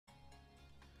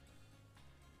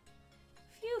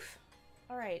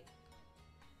Alright.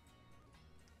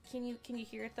 Can you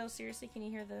hear it though? Seriously, can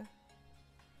you hear the...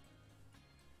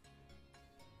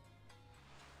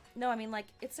 No, I mean, like,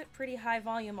 it's at pretty high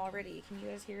volume already. Can you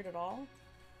guys hear it at all?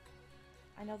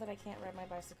 I know that I can't ride my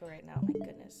bicycle right now. My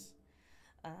goodness.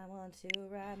 I want to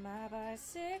ride my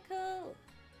bicycle.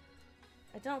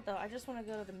 I don't, though. I just want to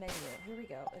go to the menu. Here we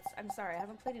go. I'm sorry. I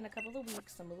haven't played in a couple of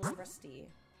weeks. I'm a little rusty.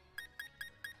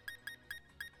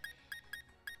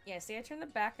 Yeah, see, I turned the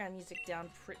background music down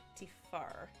pretty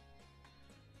far.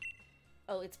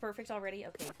 Oh, it's perfect already?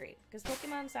 Okay, great. Because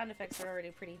Pokemon sound effects are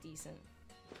already pretty decent.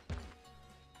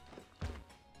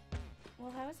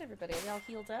 Well, how is everybody? Are they all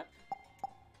healed up?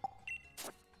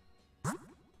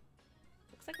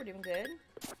 Looks like we're doing good.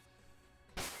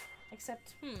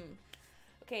 Except,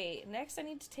 okay, next I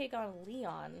need to take on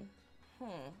Leon.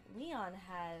 Leon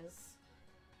has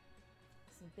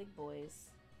some big boys.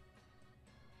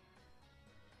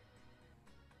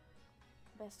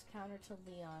 Best counter to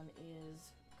Leon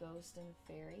is Ghost and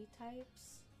Fairy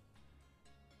types.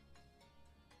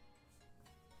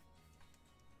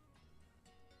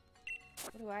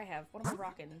 What do I have? What am I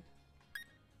rocking?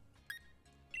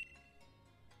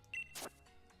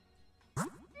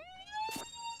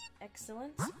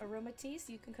 Excellent. Aromatisse,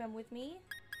 you can come with me.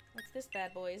 What's this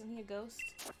bad boy? Isn't he a ghost?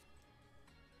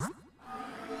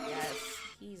 Yes,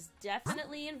 he's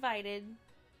definitely invited.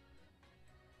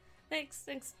 Thanks,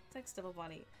 Double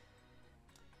Bonnie.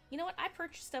 You know what? I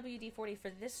purchased WD-40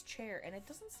 for this chair, and it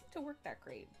doesn't seem to work that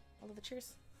great. Although the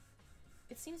chair's...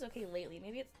 It seems okay lately.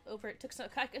 Maybe it's over... It took some...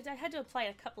 I had to apply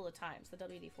it a couple of times, the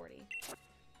WD-40.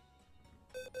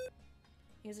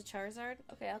 Here's a Charizard.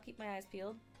 Okay, I'll keep my eyes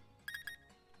peeled.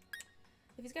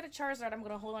 If he's got a Charizard, I'm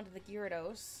going to hold on to the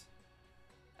Gyarados.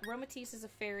 Aromatisse is a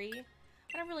fairy.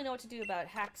 I don't really know what to do about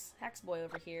Hax Boy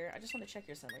over here. I just want to check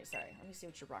your summary. Sorry. Let me see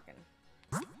what you're rocking.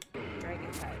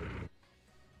 Dragon type.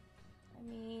 I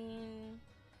mean...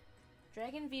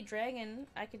 Dragon v Dragon.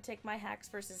 I could take my Hax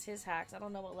versus his Hax. I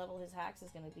don't know what level his Hax is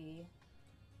going to be.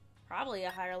 Probably a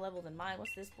higher level than mine.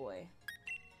 What's this boy?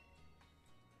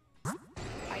 Ice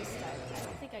type. I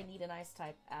don't think I need an Ice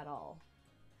type at all.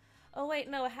 Oh wait,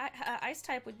 no. Ice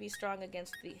type would be strong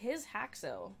against his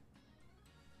Haxo.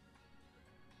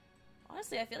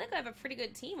 Honestly, I feel like I have a pretty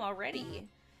good team already.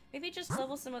 Maybe just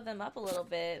level some of them up a little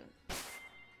bit.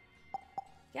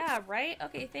 Yeah, right?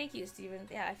 Okay, thank you, Steven.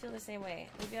 Yeah, I feel the same way.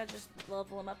 Maybe I'll just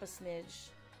level them up a smidge.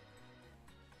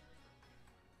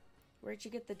 Where'd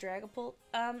you get the Dragapult?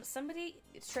 Somebody...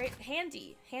 Straight...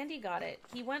 Handy. Handy got it.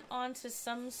 He went on to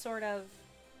some sort of...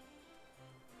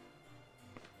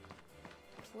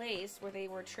 place where they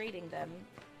were trading them.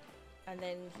 And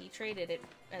then he traded it.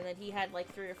 And then he had like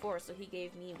 3 or 4, so he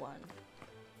gave me one.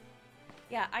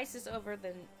 Yeah, ice is over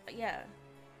then... Yeah.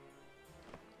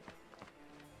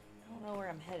 I don't know where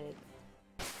I'm headed.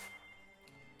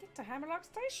 Get to Hammerlock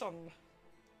Station!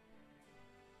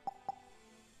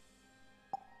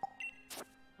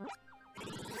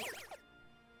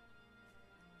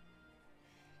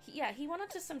 He went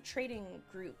into some trading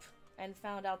group and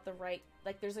found out the right...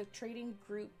 Like, there's a trading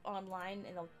group online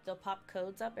and they'll pop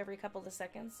codes up every couple of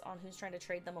seconds on who's trying to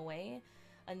trade them away.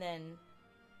 And then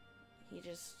he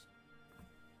just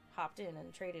hopped in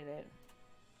and traded it.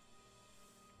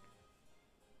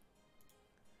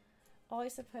 Oh, I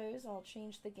suppose I'll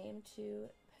change the game to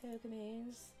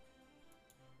Pokemons.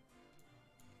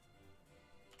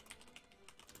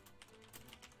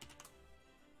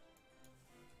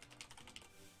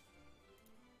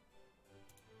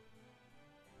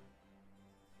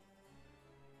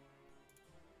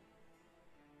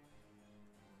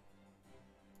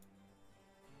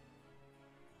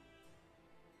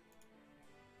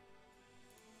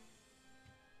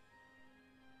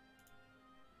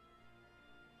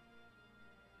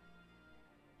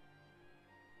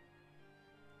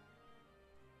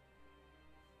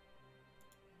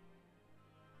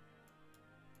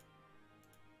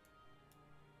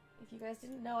 If you guys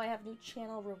didn't know, I have new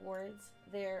channel rewards.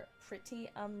 They're pretty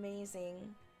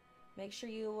amazing. Make sure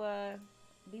you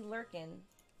be lurking.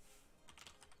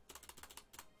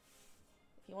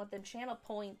 If you want them channel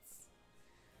points.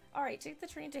 Alright, take the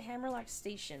train to Hammerlock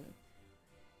Station.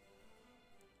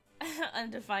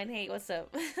 Undefined hate, what's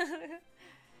up?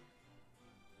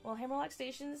 Well, Hammerlock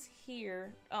Station's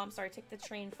here. Oh, I'm sorry, take the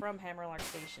train from Hammerlock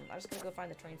Station. I'm just gonna go find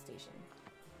the train station.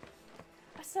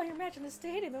 I saw your match in the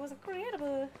stadium. It was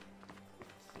incredible.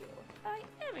 Thank you. I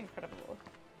am incredible.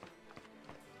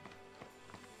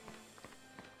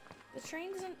 The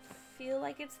train doesn't feel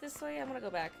like it's this way. I'm gonna go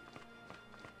back.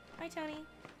 Hi, Tony.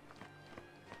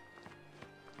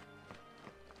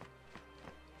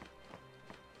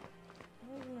 I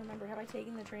don't even remember. Have I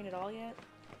taken the train at all yet?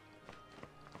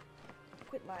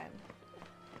 quit lying.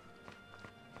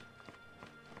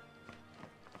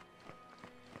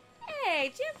 Hey,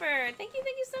 Chipper! Thank you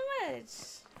so much!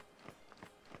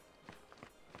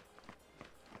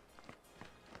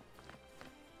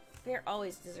 Bear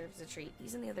always deserves a treat.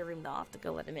 He's in the other room though, I'll have to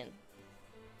go let him in.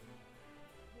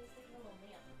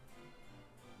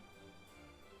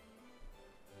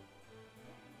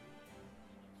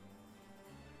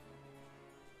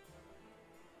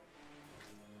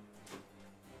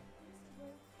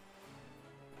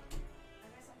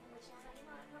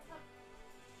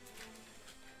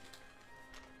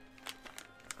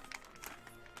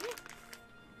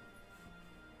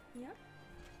 Yeah.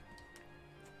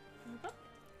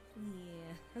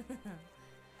 Yeah.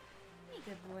 Hey,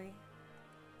 good boy.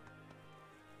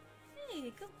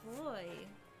 Hey, good boy.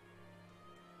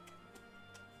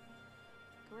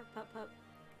 Go work, pup.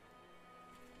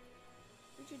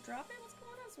 Did you drop it? What's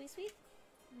going on, sweet?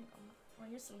 Oh,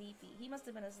 you're sleepy. He must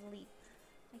have been asleep.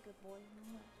 Hey, good boy.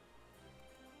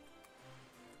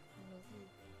 I love you.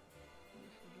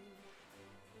 Yes, you do.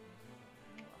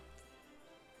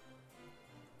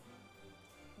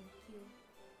 Thank you.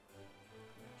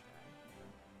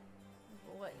 Good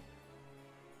boy.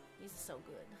 He's so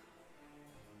good.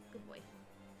 Good boy.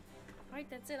 Alright,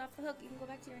 that's it. Off the hook. You can go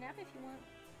back to your nap if you want.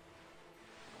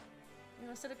 You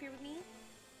want to sit up here with me?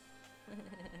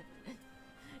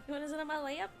 You want to sit on my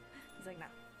layup? He's like, nah.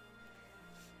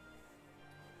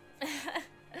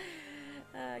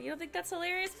 You don't think that's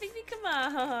hilarious, baby? Come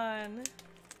on.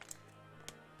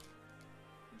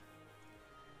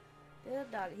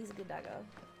 Good dog. He's a good doggo.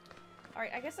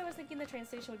 Alright, I guess I was thinking the train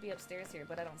station would be upstairs here,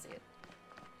 but I don't see it.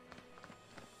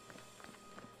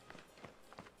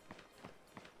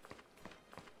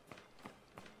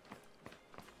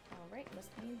 Alright, must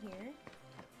be in here.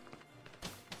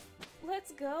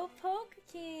 Let's go,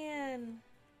 Pokecan!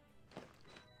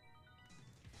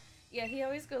 Yeah, he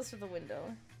always goes for the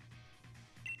window.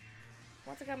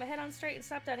 Once I got my head on straight and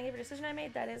stop doubting every decision I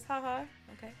made, that is, haha.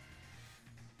 Okay.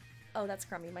 Oh, that's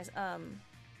crummy. I'm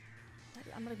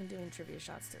not even doing trivia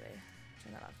shots today.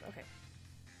 Turn that off. Okay.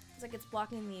 It's like it's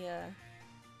blocking the,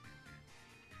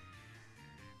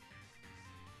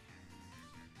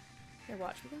 Here,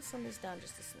 watch. We're gonna slim this down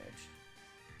just a smidge.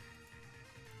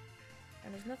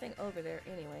 And there's nothing over there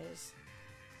anyways.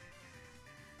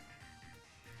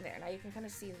 There, now you can kind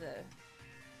of see the...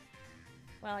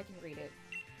 Well, I can read it.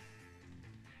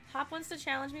 Hop wants to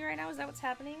challenge me right now? Is that what's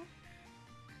happening?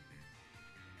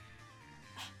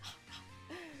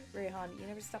 Rayhan, you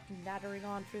never stopped nattering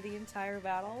on through the entire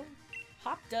battle?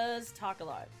 Hop does talk a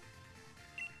lot.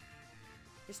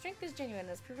 Your strength is genuine,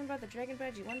 as proven by the dragon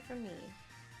badge you won from me.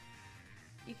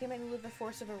 You came at me with the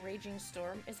force of a raging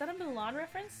storm. Is that a Mulan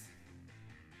reference?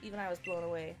 Even I was blown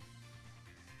away.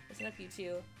 Listen up, you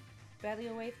two. Battle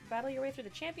your way through the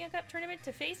Champion Cup tournament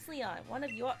to face Leon. One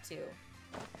of you ought to.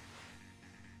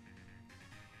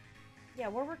 Yeah,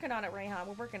 we're working on it, Rayhan.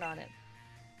 We're working on it.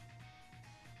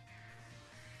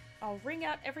 I'll wring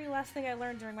out every last thing I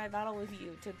learned during my battle with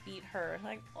you to beat her.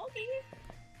 Like, okay.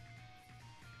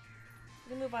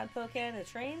 We move on, Pokecan. The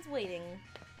train's waiting.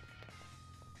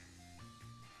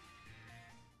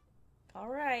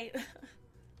 Alright.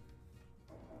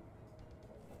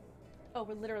 Oh,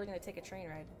 we're literally gonna take a train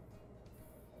ride.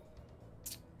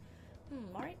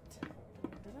 Alright.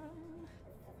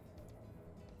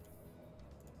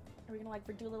 Are we gonna like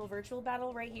do a little virtual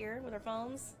battle right here with our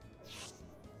phones?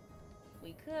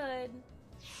 We could.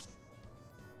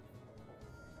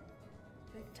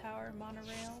 Big tower,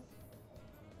 monorail.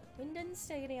 WYNDON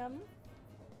Stadium.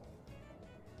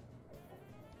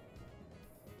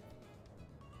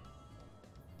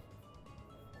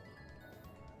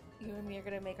 You and me are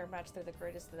gonna make our match. They're the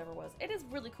greatest that ever was. It is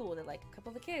really cool that like a couple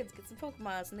of the kids get some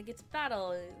Pokemons and they get to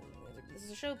battle. This is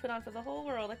a show put on for the whole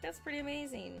world. Like, that's pretty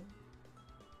amazing.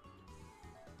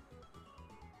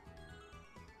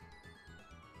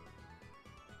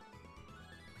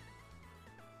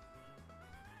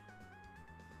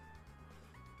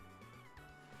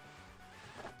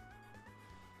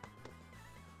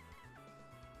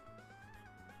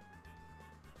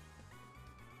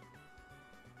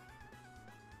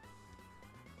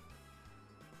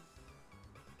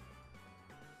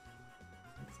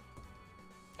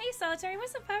 Hey, Solitary,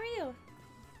 what's up? How are you?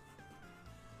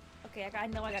 Okay, I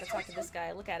know I gotta talk to this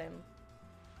guy. Look at him.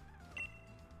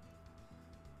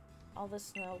 All the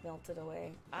snow melted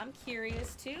away. I'm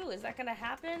curious, too. Is that gonna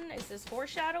happen? Is this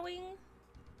foreshadowing?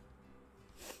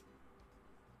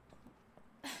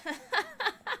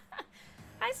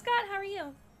 Hi, Scott. How are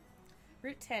you?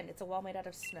 Route 10. It's a wall made out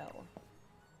of snow.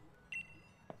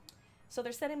 So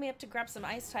they're setting me up to grab some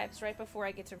ice types right before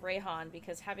I get to Rayhan,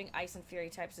 because having ice and fairy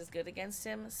types is good against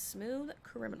him. Smooth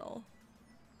criminal.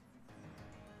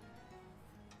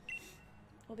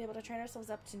 We'll be able to train ourselves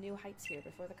up to new heights here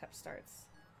before the cup starts.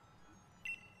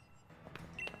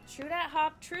 True dat,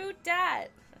 Hop. True dat.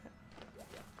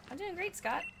 I'm doing great,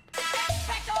 Scott.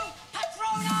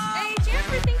 Hey,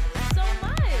 Jeffrey, thank you so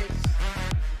much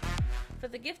for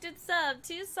the gifted sub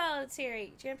to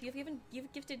Solitary. Jamp,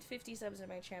 you've gifted 50 subs in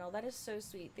my channel. That is so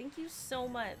sweet. Thank you so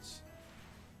much.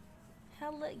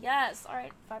 Hella yes. All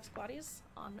right, 5 squatties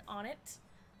on it,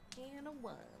 and a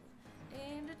 1,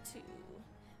 and a 2,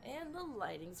 and the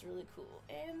lighting's really cool,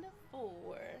 and a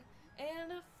 4,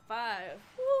 and a 5.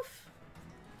 Woof.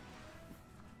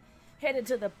 Headed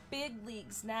to the big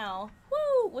leagues now.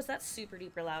 Woo! Was that super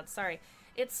duper loud? Sorry.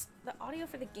 It's the audio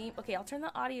for the game. Okay, I'll turn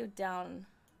the audio down.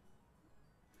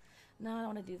 No, I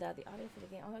don't want to do that. The audio for the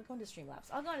game. I'll go into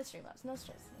Streamlabs. I'll go into Streamlabs. No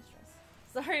stress. No stress.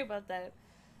 Sorry about that.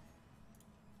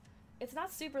 It's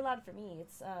not super loud for me.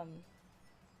 It's my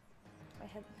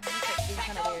headset's being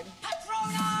kind of weird.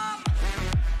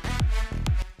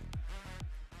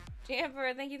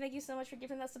 Jamper, thank you so much for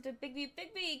giving that sub to Big B.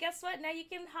 Big B, guess what? Now you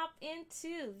can hop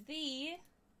into the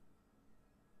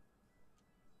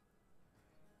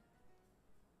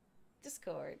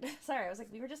Discord. Sorry, I was like,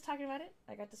 we were just talking about it.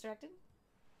 I got distracted.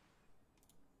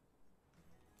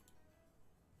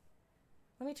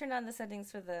 Let me turn on the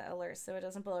settings for the alerts so it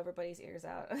doesn't blow everybody's ears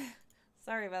out.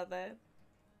 Sorry about that.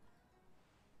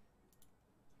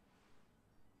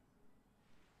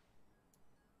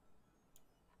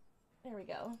 There we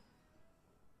go.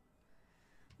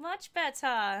 Much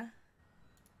better.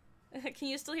 Can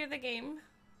you still hear the game?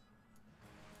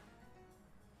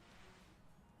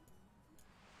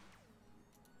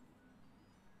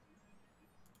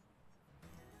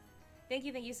 Thank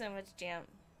you so much, Jamp.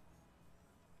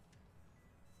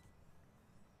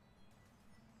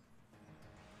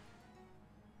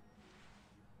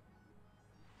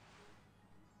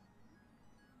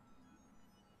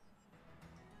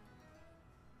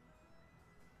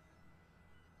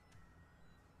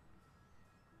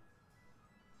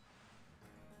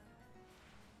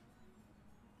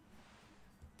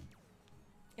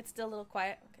 It's still a little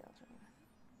quiet. Okay, I'll turn it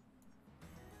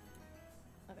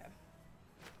on. Okay.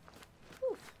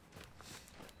 Whew.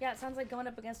 Yeah, it sounds like going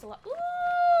up against a lot.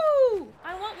 Ooh!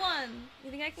 I want one!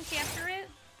 You think I can capture it?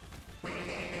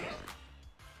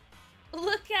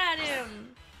 Look at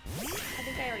him! I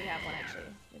think I already have one,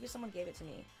 actually. Maybe someone gave it to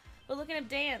me. But look at him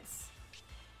dance!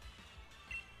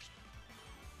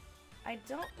 I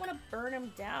don't want to burn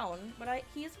him down, but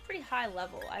he is a pretty high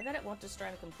level. I bet it won't destroy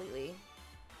him completely.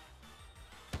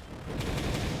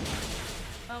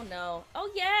 Oh no.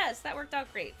 Oh yes! That worked out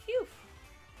great. Phew!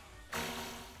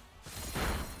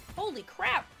 Holy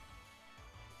crap!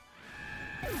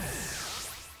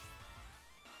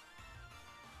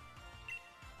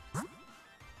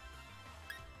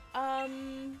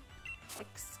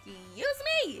 Excuse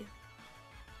me!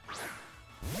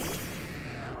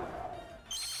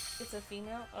 It's a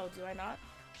female? Oh, do I not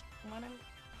want him?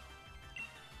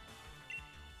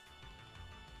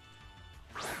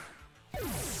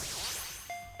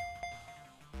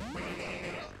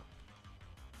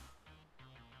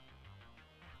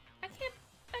 I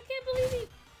can't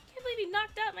believe he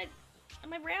knocked out my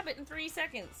rabbit in 3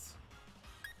 seconds.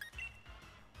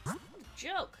 What a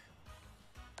joke.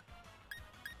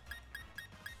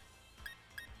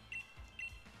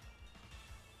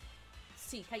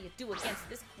 See how you do against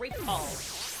this great ball.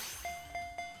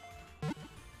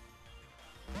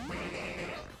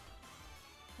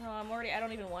 Oh, I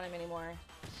don't even want him anymore.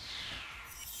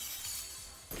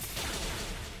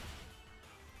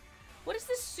 What is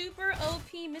this super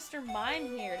OP Mr. Mime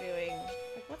here doing?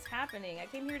 Like, what's happening? I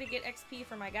came here to get XP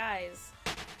for my guys.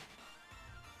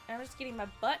 And I'm just getting my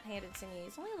butt handed to me.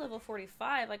 It's only level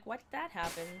 45. Like, why did that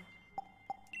happen?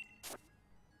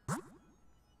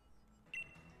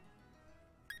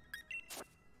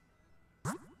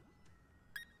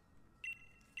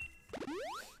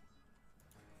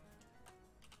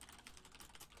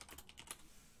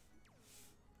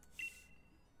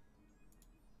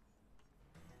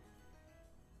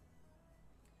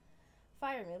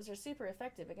 Fire moves are super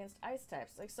effective against ice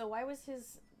types. Like, so why was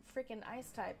his freaking ice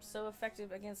type so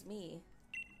effective against me?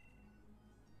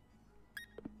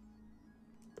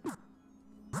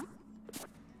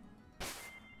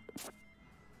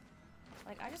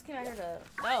 Like, I just came out here to...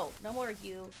 No more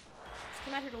you. Just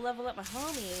came out here to level up my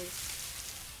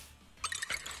homies.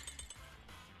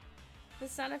 The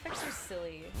sound effects are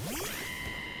silly.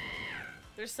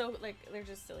 They're so, like, they're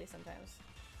just silly sometimes.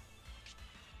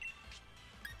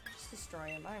 Destroy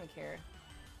him. I don't even care.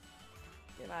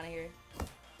 Get him out of here.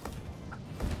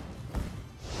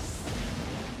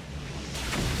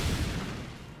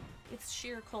 It's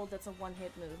sheer cold. That's a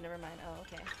one-hit move. Never mind. Oh,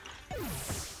 okay.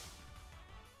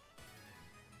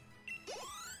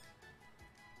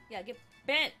 Yeah, get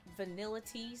bent, vanilla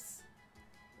teas.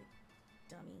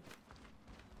 Dummy.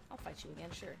 I'll fight you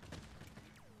again, sure.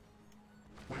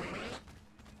 I'll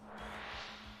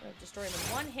destroy him in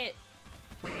one hit.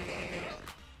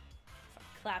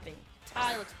 Clapping.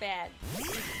 Tie looks bad. He's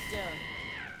done.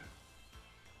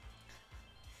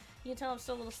 You can tell I'm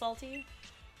still a little salty?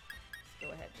 Just go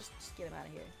ahead. Just get him out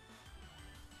of here.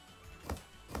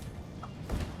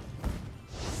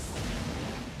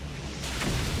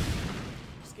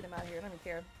 Just get him out of here. I don't even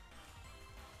care.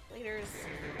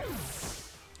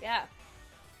 Laters. Yeah.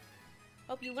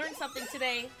 Hope you learned something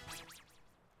today.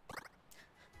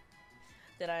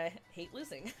 That I hate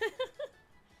losing.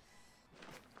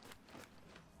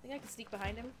 Think I can sneak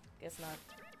behind him? Guess not.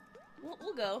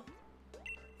 We'll go.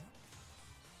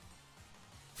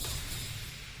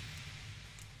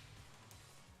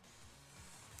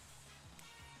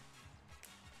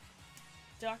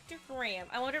 Dr. Graham.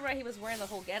 I wondered why he was wearing the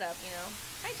whole getup, you know.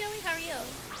 Hi Joey, how are you?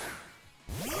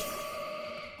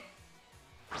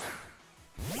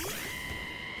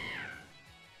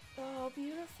 Oh,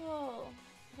 beautiful.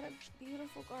 What a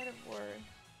beautiful Gardevoir.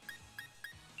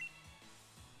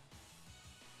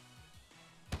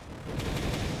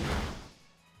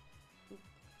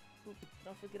 Oop,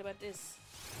 don't forget about this.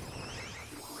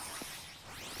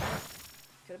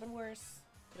 Could have been worse.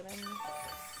 Could have been worse.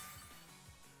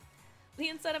 The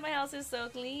inside of my house is so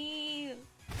clean.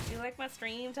 Do you like my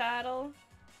stream title?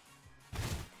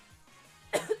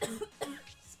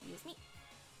 Excuse me.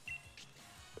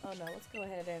 Oh no, let's go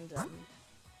ahead and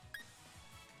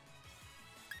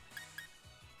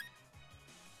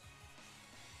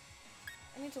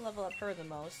I need to level up her the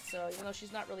most, so even though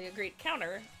she's not really a great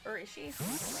counter, or is she?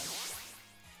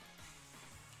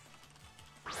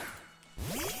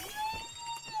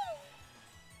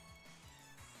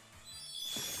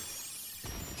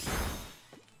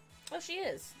 Oh, she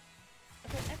is.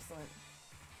 Okay, excellent.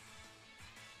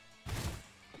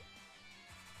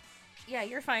 Yeah,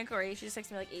 you're fine, Corey. She just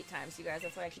texted me like 8 times, you guys.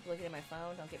 That's why I keep looking at my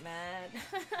phone. Don't get mad.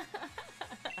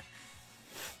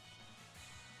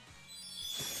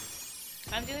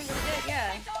 I'm doing really good,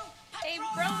 yeah. Hey,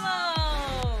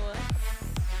 Bromo!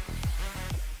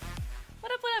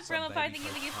 What up, Bromo? Thank you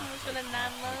so much for the 9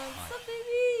 months. What's up,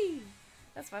 baby?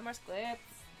 That's 5 more squares.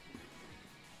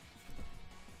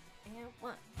 And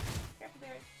 1. Grab the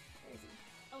bear. Where is he?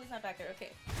 Oh, he's not back there.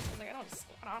 Okay. I was like, I don't want to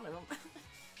squat onto him.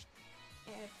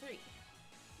 And 3.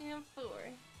 And 4.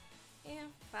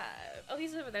 And 5. Oh,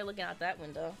 he's over there looking out that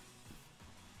window.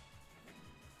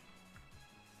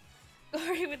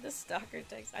 Sorry with the stalker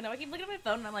text. I know, I keep looking at my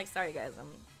phone and I'm like, sorry guys,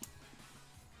 I'm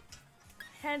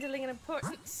handling an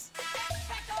importance.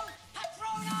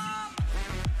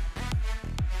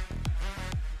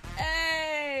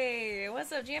 Hey!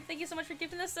 What's up, Jamp? Thank you so much for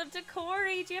gifting the sub to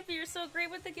Corey. Jamp, you're so great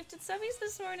with the gifted subbies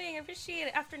this morning. I appreciate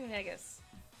it. Afternoon, I guess.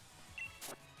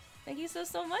 Thank you so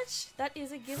much. That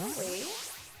is a giveaway.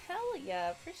 Hell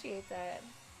yeah, appreciate that.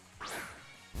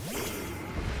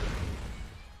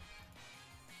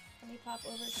 Let me pop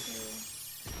over to...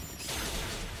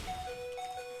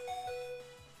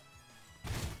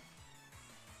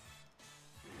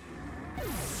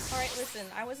 Alright, listen,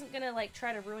 I wasn't gonna like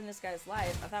try to ruin this guy's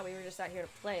life. I thought we were just out here to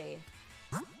play.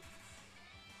 But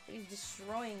he's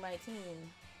destroying my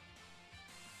team.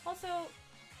 Also,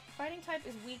 fighting type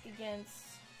is weak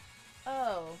against...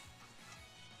 Oh.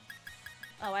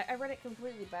 Oh, I read it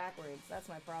completely backwards. That's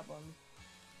my problem.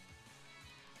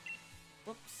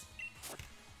 Whoops.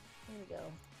 Here we go.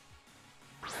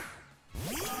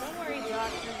 Don't worry,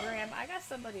 Dr. Graham. I got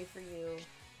somebody for you.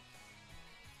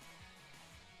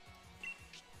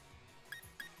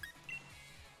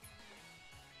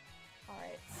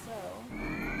 Alright, so...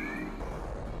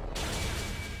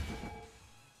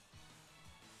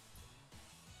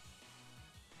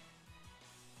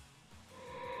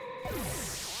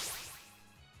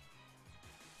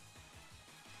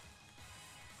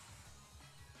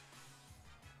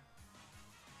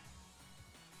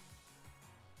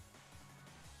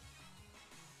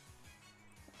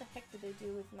 What the heck did they do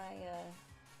with my,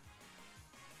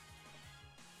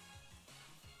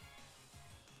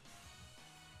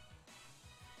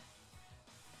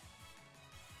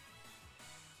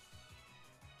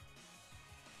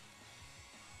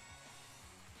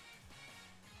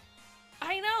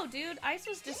 I know, dude! Ice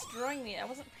was destroying me. I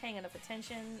wasn't paying enough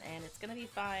attention, and it's gonna be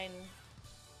fine.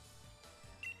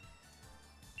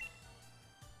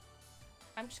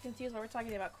 I'm just confused why we're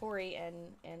talking about Corey and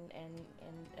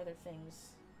other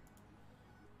things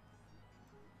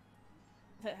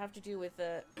that have to do with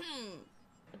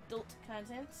adult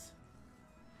content.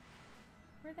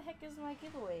 Where the heck is my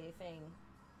giveaway thing?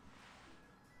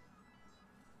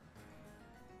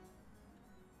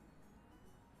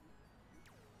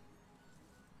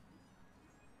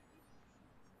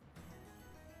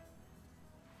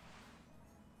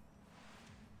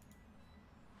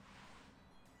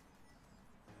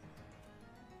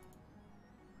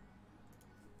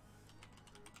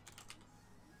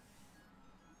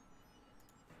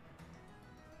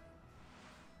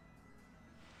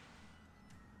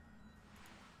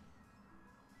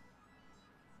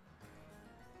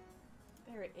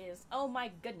 There it is. Oh my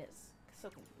goodness. So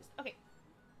confused. Okay.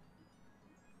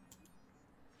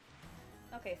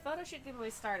 Okay, photo shoot giveaway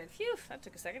started. Phew, that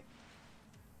took a second.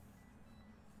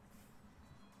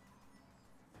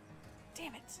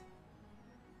 Damn it.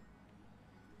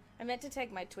 I meant to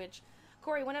tag my Twitch.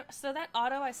 Corey, so that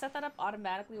I set that up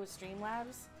automatically with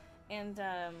Streamlabs, and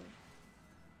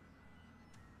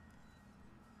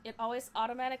it always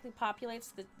automatically populates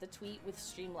the tweet with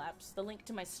Streamlabs, the link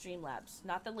to my Streamlabs,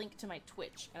 not the link to my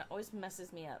Twitch, and it always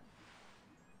messes me up.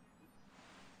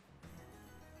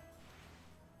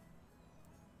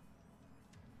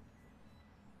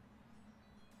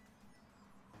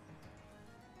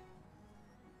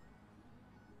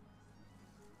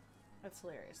 That's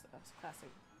hilarious, though. That's classic.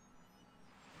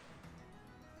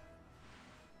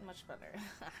 Much better.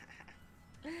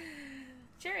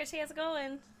 Cheers, hey, how's it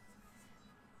going?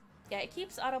 Yeah, it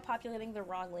keeps auto-populating the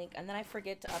wrong link, and then I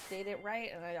forget to update it right,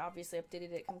 and I obviously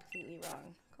updated it completely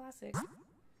wrong. Classic.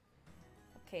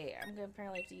 Okay, I'm gonna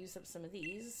apparently have to use up some of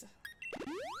these.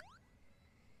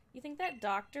 You think that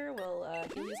doctor will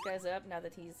heal these guys up now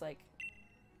that he's, like,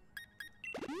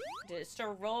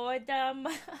 destroyed them?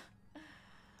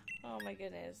 Oh my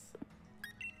goodness.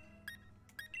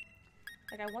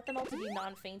 Like, I want them all to be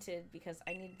non-fainted because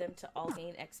I need them to all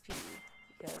gain XP.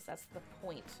 Because that's the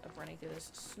point of running through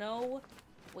this snow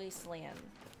wasteland.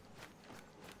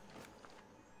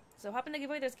 So hop in the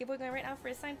giveaway. There's a giveaway going right now for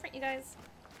a signed print, you guys.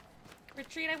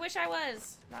 Retreat, I wish I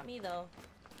was. Not me, though.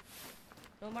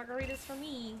 No margaritas for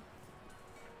me.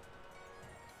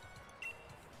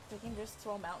 Taking risks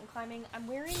while mountain climbing. I'm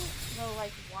wearing the,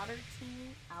 like, water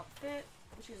team outfit,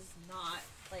 which is not,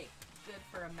 like, good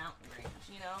for a mountain range,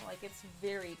 you know? Like, it's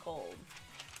very cold.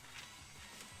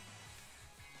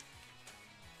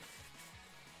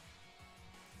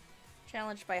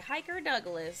 Challenged by Hiker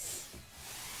Douglas.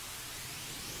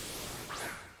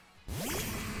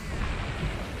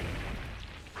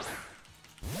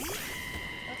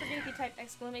 Don't forget if you type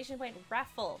exclamation point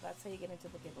raffle, that's how you get into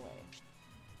the giveaway.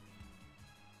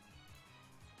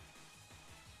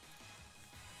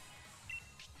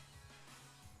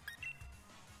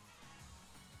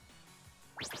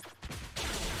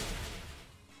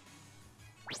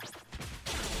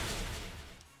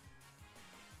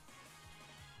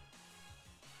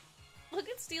 Look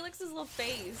at Steelix's little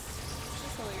face.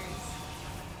 It's hilarious.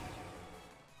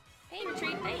 Hey,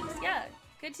 Retreat, thanks. Yeah,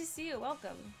 good to see you.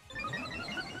 Welcome. Ugh,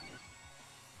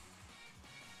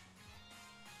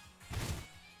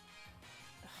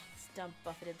 this dump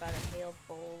buffeted by the hail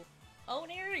bowl. Oh,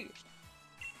 Neri!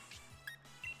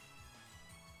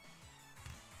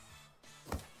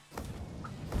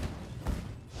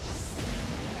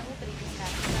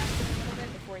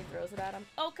 Before he throws it at him.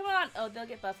 Oh, come on! Oh, they'll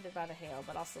get buffeted by the hail,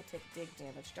 but I'll still take dig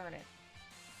damage. Darn it.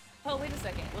 Oh, wait a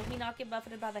second. Will he not get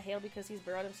buffeted by the hail because he's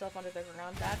burrowed himself under the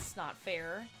ground? That's not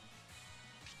fair.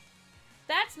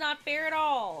 That's not fair at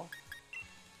all!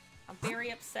 I'm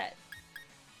very upset.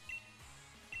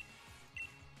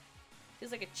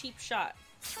 Feels like a cheap shot.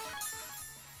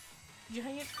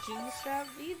 Giant June strap?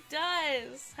 He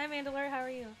does! Hi, Mandalore, how are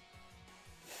you?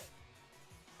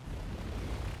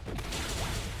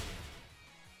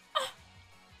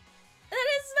 That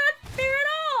is not fair at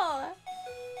all!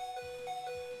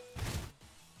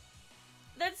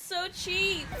 That's so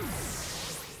cheap!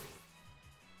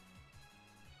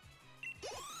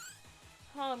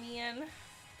 Oh, man.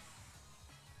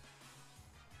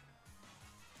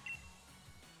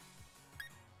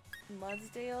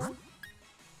 Mudsdale?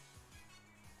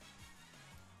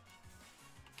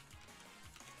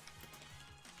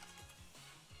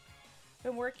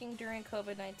 Been working during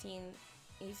COVID-19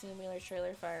 18-wheeler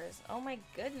trailer fires. Oh my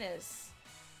goodness.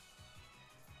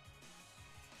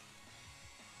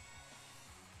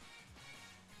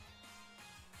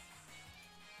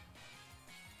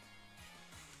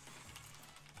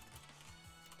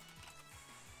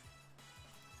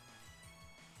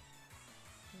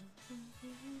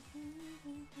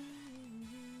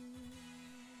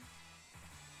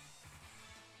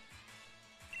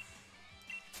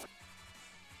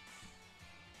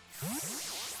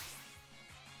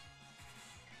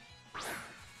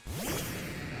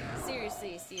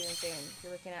 see you insane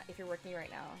if you're working right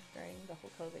now during the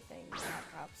whole COVID thing.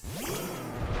 Laptops.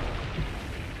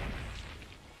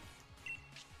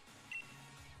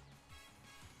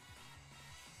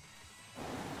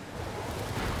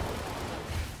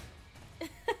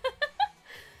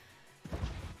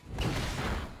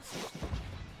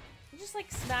 You just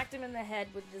like smacked him in the head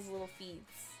with his little feet.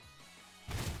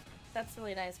 That's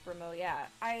really nice, Brimo. Yeah,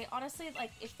 I honestly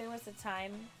like if there was a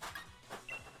time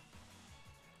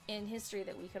in history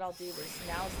that we could all do this.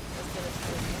 Now's as good as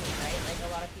it, right? Like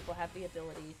a lot of people have the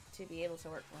ability to be able to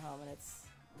work from home, and it's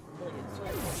really good. It's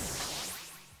really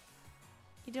important.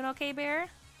 You doing okay, Bear?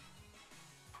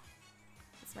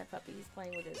 That's my puppy. He's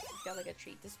playing with his. He's got like a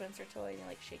treat dispenser toy, and he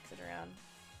like shakes it around.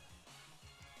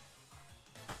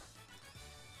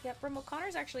 Yep, Brimo.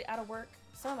 Connor's actually out of work.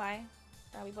 So am I.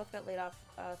 We both got laid off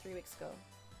 3 weeks ago.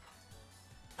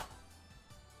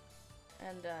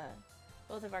 And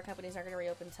both of our companies aren't going to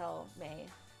reopen until May.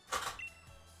 Gosh.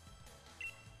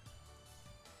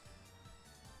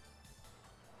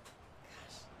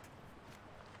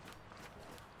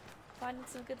 Finding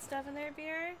some good stuff in there,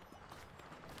 Beer?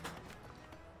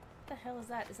 What the hell is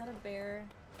that? Is that a bear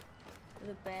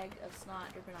with a bag of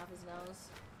snot dripping off his nose?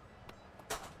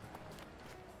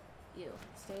 Ew.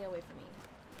 Stay away from me.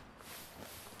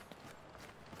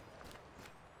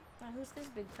 Oh, who's this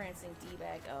big prancing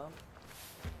D-bag? Oh.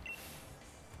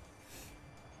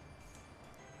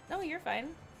 No, you're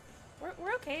fine.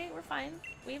 We're okay. We're fine.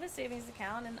 We have a savings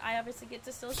account, and I obviously get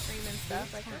to still stream and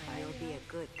stuff. Like, we're fine. You'll be a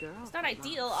good girl. It's not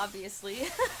ideal, obviously.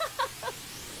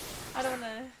 I don't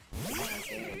want to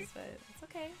savings, but it's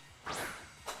okay.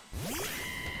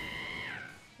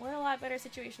 We're in a lot better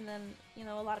situation than, you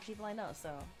know, a lot of people I know, so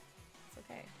it's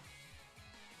okay.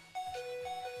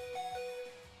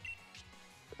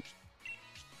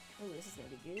 Ooh, this is gonna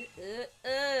be good.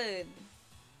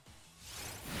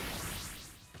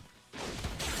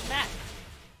 Smack!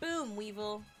 Boom,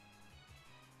 Weevil.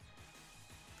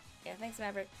 Yeah, thanks,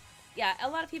 Maverick. Yeah, a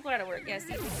lot of people are out of work. Yeah,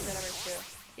 Steve thinks he's out of work too.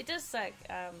 It does suck,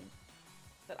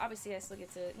 but obviously I still get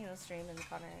to, you know, stream and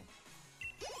Connor.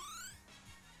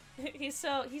 he's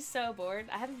so bored.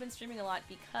 I haven't been streaming a lot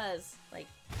because, like,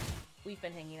 we've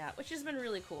been hanging out, which has been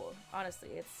really cool.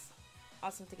 Honestly, it's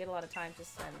awesome to get a lot of time to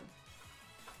spend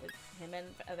with him and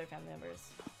other family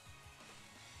members.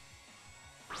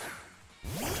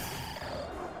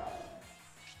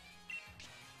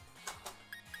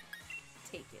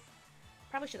 Take it.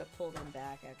 Probably should have pulled him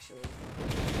back, actually.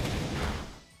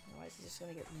 Otherwise he's just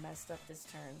gonna get messed up this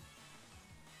turn.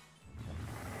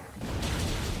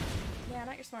 Yeah,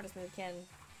 not your smartest move, Ken.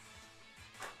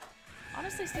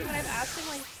 Honestly, Steven, I've asked him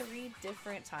like 3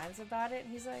 different times about it,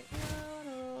 and he's like,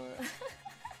 no.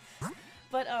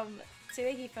 But,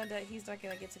 today he found out he's not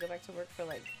gonna get to go back to work for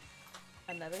like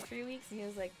another 3 weeks, and he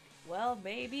was like, well,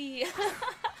 maybe.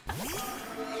 I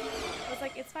was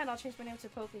like, it's fine, I'll change my name to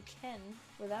Poke Ken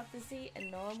without the Z,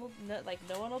 and no one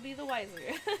will be the wiser.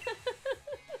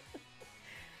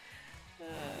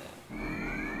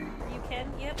 You Ken?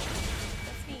 Yep,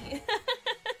 that's me.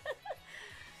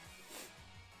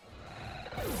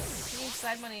 She needs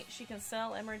side money. She can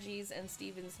sell MRGs and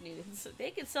Steven's nudes.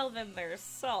 They can sell them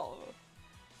themselves.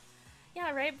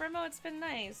 Yeah, right, Brimo? It's been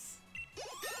nice.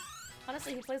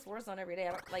 Honestly, he plays Warzone every day.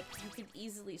 Like, you could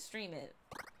easily stream it.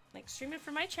 Like, stream it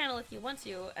for my channel if you want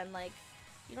to, and, like,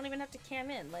 you don't even have to cam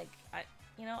in. Like, I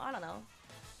don't know.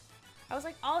 I was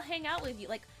like, I'll hang out with you.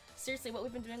 Like, seriously, what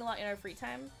we've been doing a lot in our free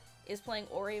time is playing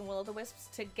Ori and Will-O-the-Wisps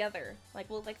together. Like,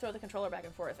 we'll, like, throw the controller back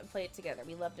and forth and play it together.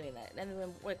 We love doing that. And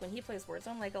then, when he plays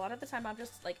Warzone, like, a lot of the time I'm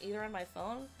just, like, either on my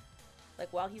phone,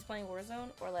 like, while he's playing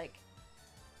Warzone,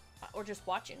 or just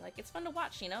watching. Like, it's fun to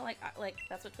watch, you know? Like,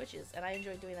 that's what Twitch is. And I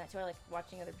enjoy doing that, too. I like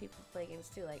watching other people play games,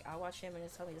 too. Like, I'll watch him and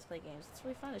just tell me to play games. It's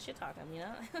really fun to shit-talk him, you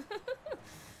know?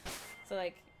 So,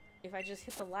 like, if I just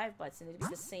hit the live button, it'd be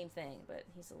the same thing, but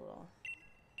he's a little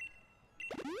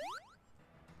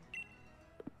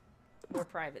more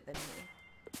private than me.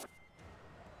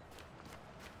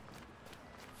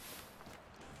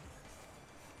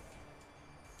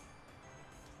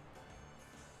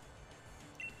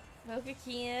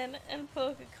 Pokecan and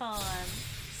Pokecon.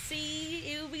 See?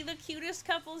 It will be the cutest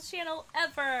couples channel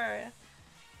ever!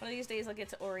 One of these days I'll get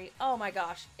to Ori. Oh my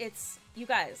gosh, it's... You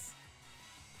guys.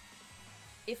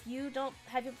 If you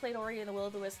haven't played Ori and the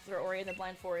Will-O-the-Wisp or Ori and the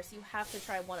Blind Forest, you have to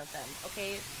try one of them,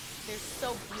 okay? They're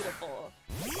so beautiful.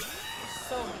 They're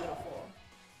so beautiful.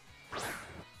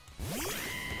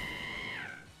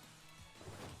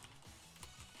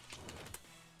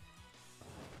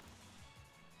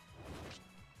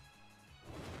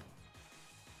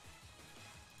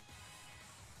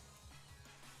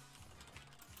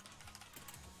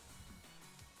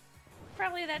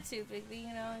 only that too, Bigby,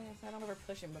 you know, I don't ever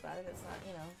push him about it, it's not,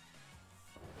 you know.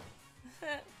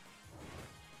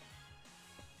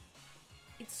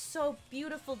 It's so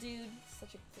beautiful, dude.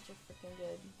 Such a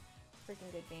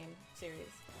freaking good game series.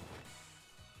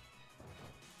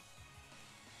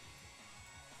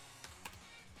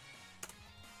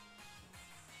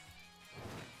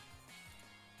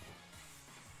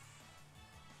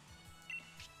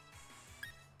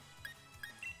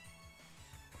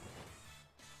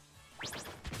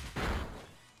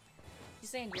 You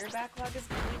saying your backlog is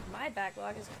crazy? My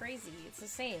backlog is crazy. It's the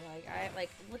same. Like,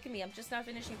 look at me. I'm just now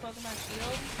finishing Pokemon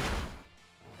Shield.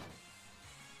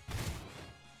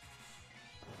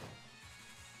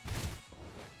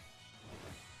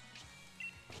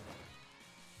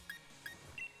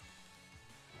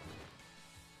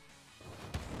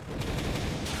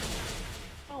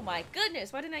 Oh my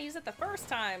goodness! Why didn't I use it the first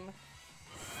time?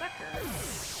 Sucker.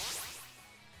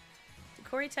 Did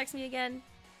Corey text me again?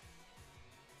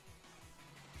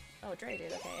 Oh, Dre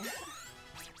did, okay.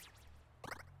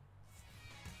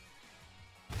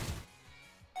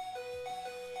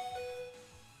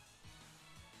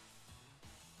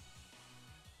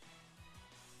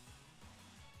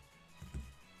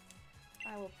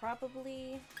 I will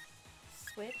probably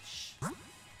switch.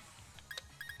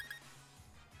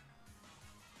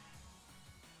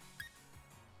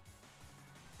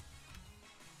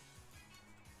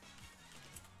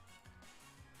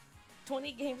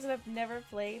 "20 games that I've never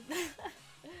played."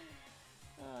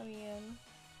 Oh man.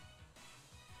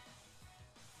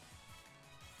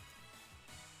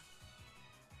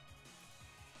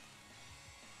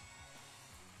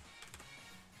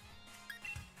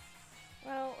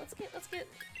 Well, let's get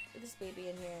this baby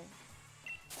in here.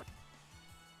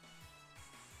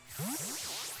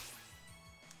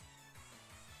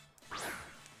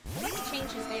 I need to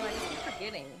change his name, I just keep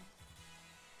forgetting.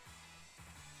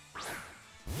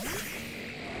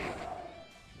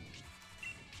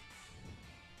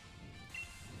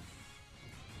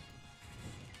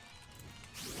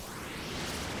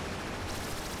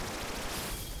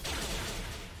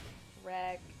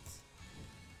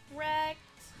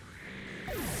 Wrecked.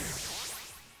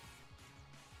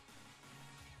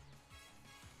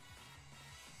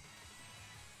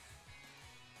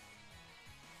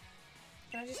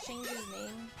 Can I just change his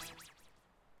name?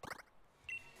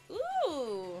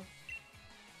 Ooh!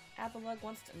 Avalug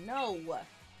wants to... No!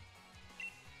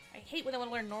 I hate when I want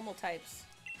to learn normal types.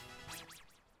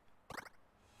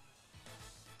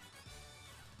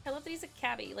 I love that he's a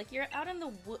cabbie. Like, you're out in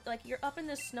the like, you're up in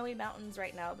the snowy mountains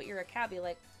right now, but you're a cabbie.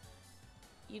 Like,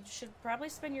 you should probably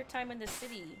spend your time in the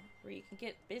city where you can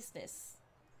get business.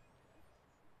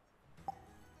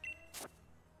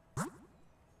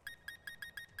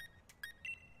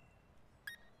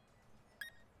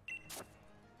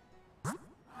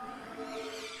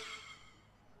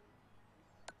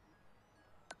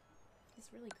 He's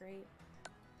really great.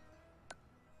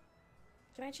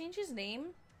 Can I change his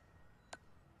name?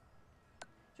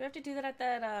 Do I have to do that at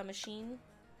that machine?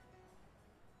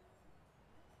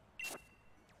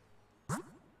 I'll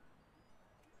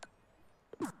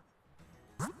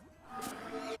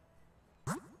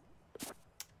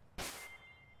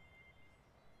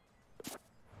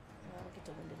get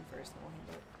to WYNDON first and we'll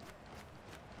handle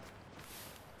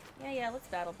it. Yeah, let's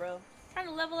battle, bro. Trying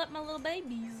to level up my little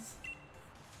babies.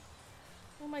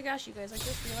 Oh my gosh, you guys, I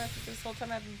just realized that this whole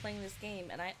time I've been playing this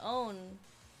game and I own...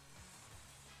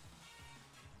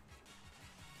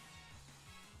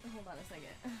 Hold on a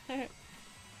second.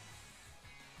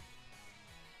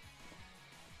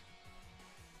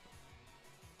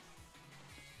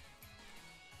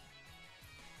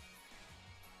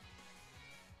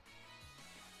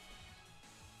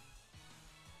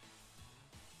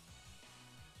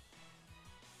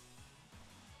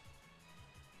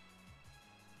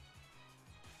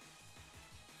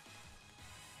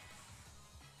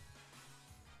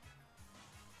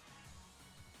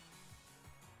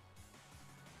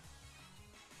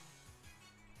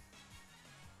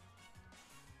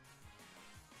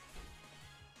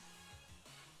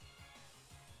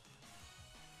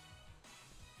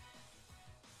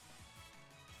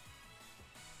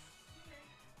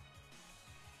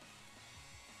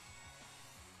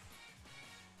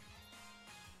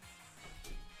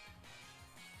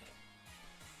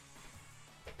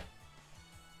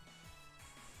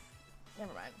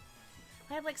 Never mind.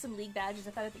 I have like some league badges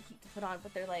I thought I'd be cute to put on,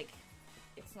 but they're like,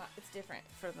 it's different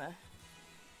for the,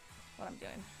 what I'm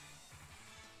doing.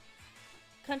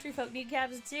 Country folk need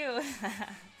cabs too.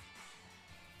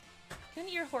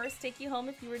 Couldn't your horse take you home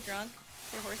if you were drunk?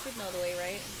 Your horse would know the way,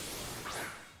 right?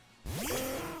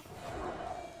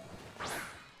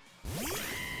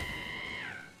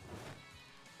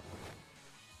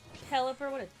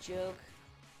 Caliper, what a joke.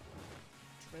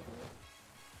 Dribble.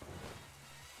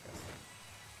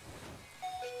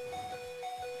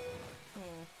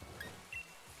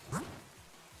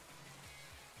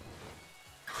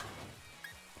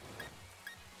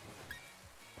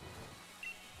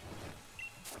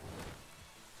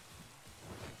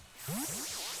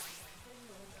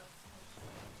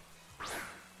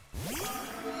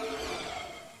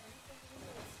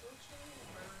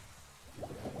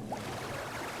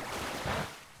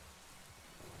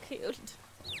 Cute.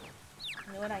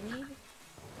 You know what I need?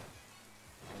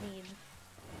 I need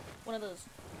one of those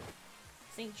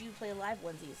St. Jude Play Live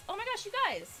onesies. Oh my gosh, you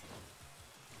guys!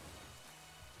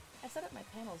 I set up my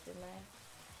panels, didn't I?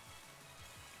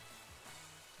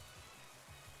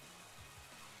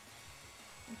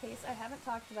 In case I haven't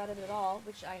talked about it at all,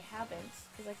 which I haven't,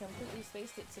 because I completely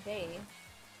spaced it today,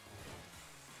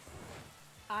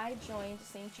 I joined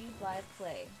St. Jude Live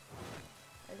Play.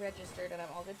 I registered and I'm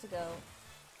all good to go.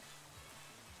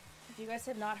 If you guys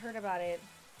have not heard about it,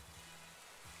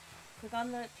 click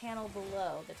on the panel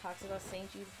below that talks about St.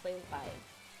 Jude Play Live.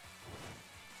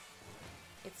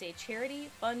 It's a charity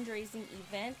fundraising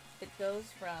event that goes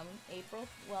from April,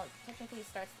 well, technically it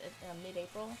starts at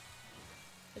mid-April,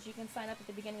 but you can sign up at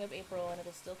the beginning of April and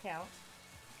it'll still count.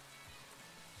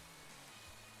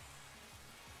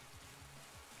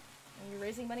 And you're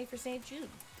raising money for St. Jude.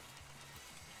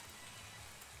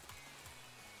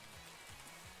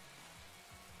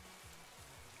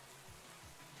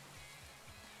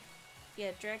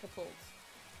 Yeah, Dragapult.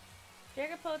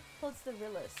 Dragapult's the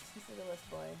realist. He's the realist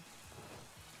boy.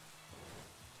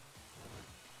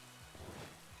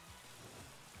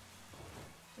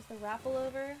 Is the raffle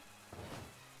over?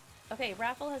 Okay,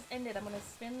 raffle has ended. I'm gonna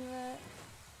spin the...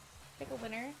 pick a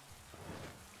winner.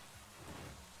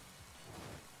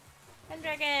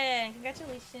 Pendragon!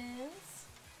 Congratulations!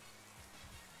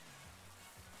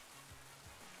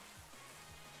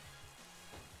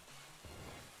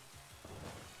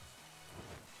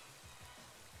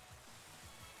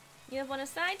 You have won a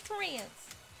side print!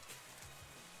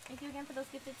 Thank you again for those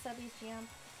gifted subbies, Jam.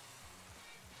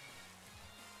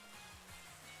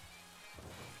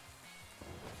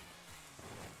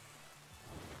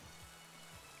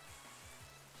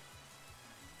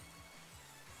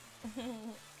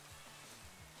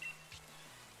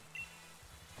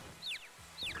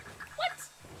 What?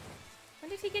 When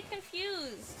did he get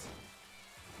confused?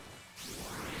 Phew,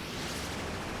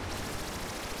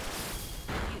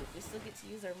 we still get to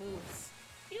use our moves.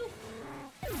 Phew.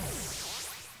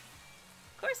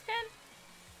 Of course, Ken.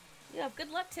 You have good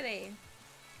luck today.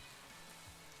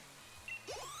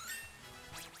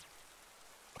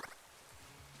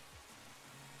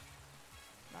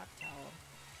 Noctowl.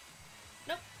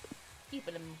 Nope.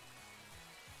 Keeping him.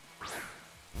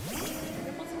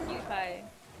 Triple to cute pie.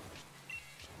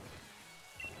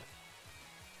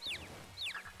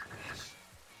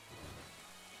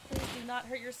 Please do not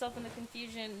hurt yourself in the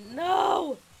confusion.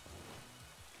 No!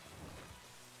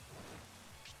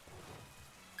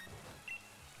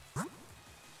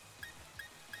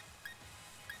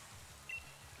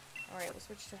 Alright, we'll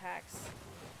switch to hacks.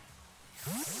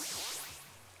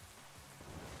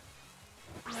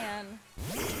 Man.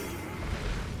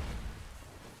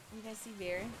 You guys see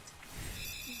Bear? Hey,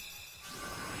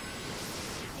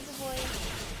 good boy.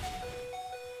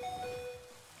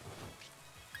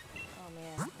 Oh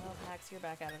man. Well, Hacks, you're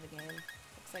back out of the game.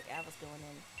 Looks like Ava's going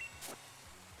in.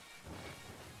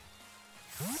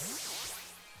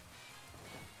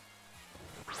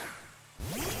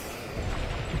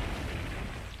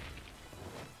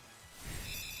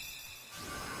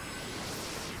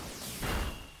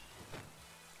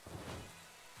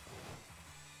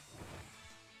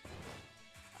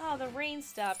 Oh, the rain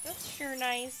stopped. That's sure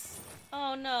nice.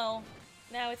 Oh no.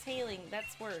 Now it's hailing.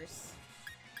 That's worse.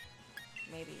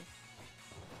 Maybe.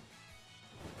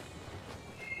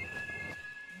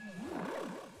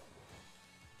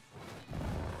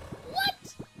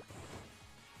 What?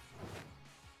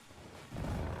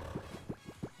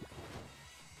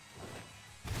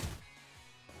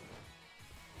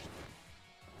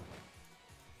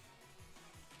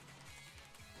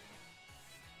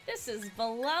 This is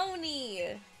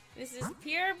baloney. This is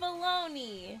pure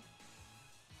baloney.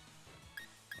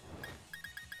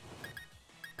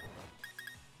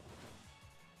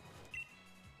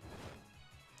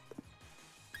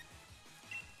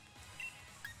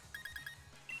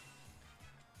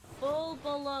 Full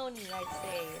baloney, I'd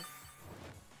say.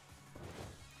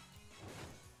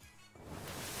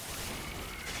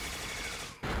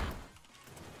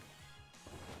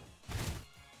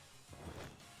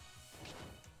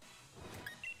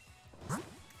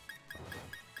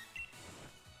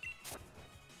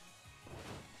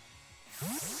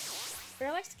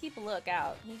 Bear likes to keep a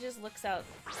lookout. He just looks out.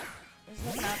 There's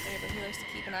nothing out there, but he likes to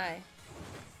keep an eye.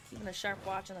 Keeping a sharp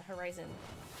watch on the horizon.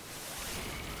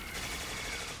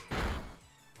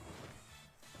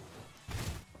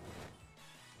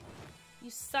 You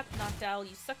suck, Noctowl.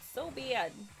 You suck so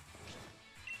bad.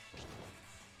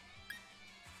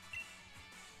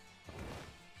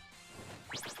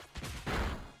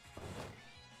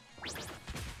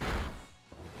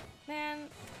 Man,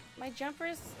 my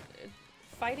jumpers,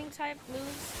 fighting type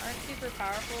moves aren't super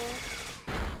powerful.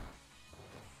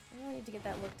 I really need to get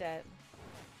that looked at.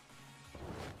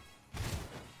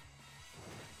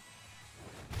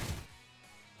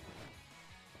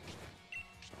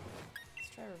 Let's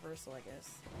try reversal, I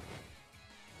guess.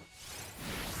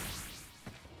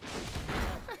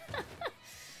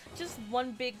 Just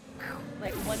one big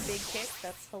kick.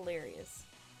 That's hilarious.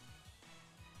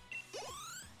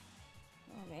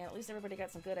 Oh man, at least everybody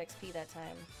got some good XP that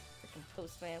time. Freaking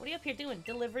postman. What are you up here doing?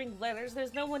 Delivering letters?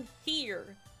 There's no one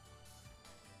here.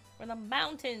 We're in the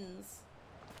mountains.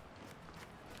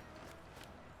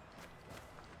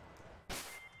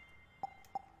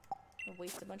 I'll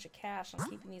waste a bunch of cash on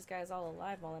keeping these guys all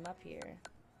alive while I'm up here.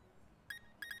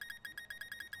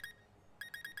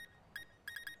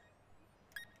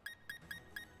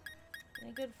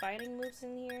 Any good fighting moves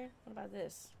in here? What about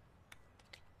this?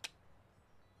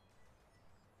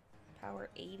 Power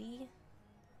 80?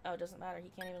 Oh, it doesn't matter. He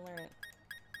can't even learn it.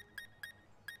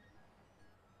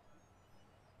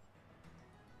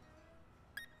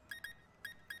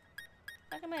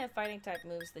 How come I have fighting type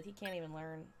moves that he can't even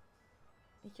learn?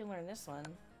 He can learn this one.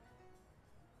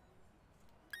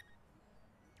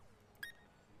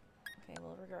 Okay,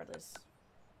 well, regardless.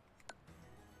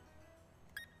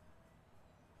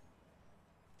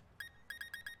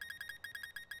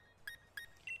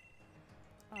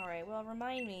 Alright, well,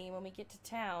 remind me when we get to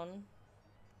town.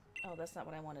 Oh, that's not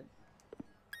what I wanted.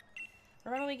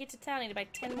 Remember when we get to town, I need to buy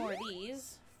 10 more of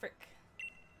these. Frick.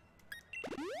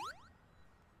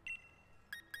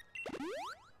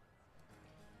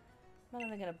 I'm not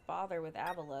even gonna bother with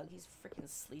Avalug. He's freaking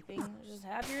sleeping. Just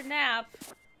have your nap.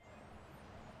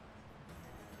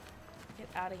 Get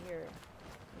out of here.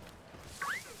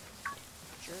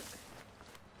 Jerk.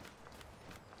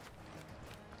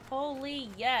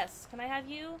 Holy yes. Can I have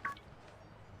you?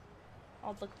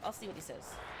 I'll see what he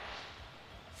says.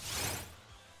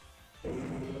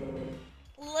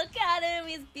 Look at him.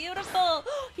 He's beautiful.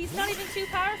 He's not even too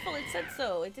powerful. It said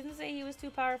so. It didn't say he was too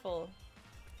powerful.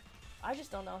 I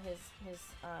just don't know his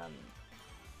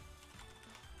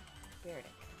Beardick.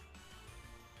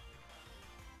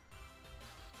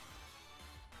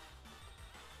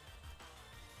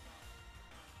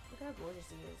 Look how gorgeous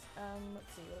he is.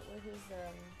 Let's see, what his,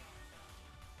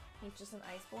 he's just an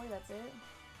ice boy, that's it?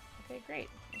 Okay, great.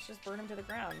 Let's just burn him to the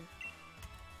ground.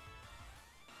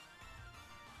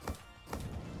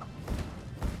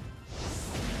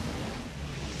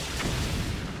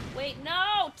 Wait,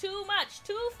 no! Too much!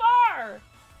 Too far!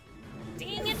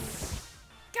 Dang it!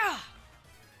 Gah!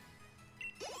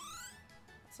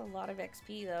 That's a lot of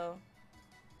XP, though.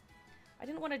 I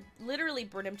didn't want to literally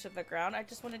burn him to the ground. I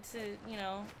just wanted to, you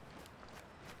know...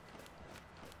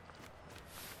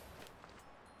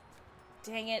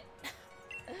 Dang it.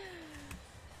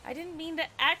 I didn't mean to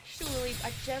actually...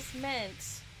 I just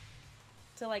meant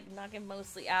to, like, knock him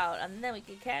mostly out, and then we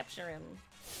could capture him.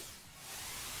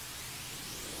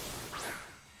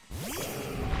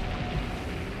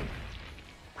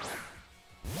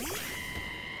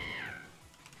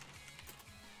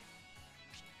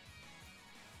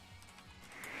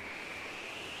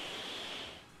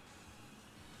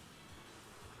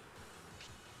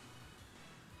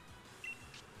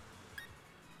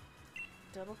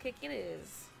 Double kick it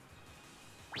is.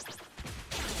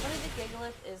 Funny the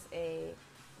Gigalith is a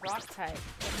rock type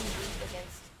that can use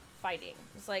against fighting.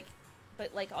 It's like,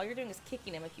 but like all you're doing is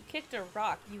kicking him. If you kicked a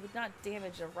rock, you would not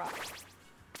damage a rock.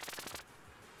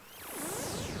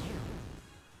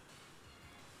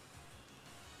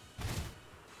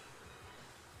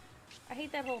 I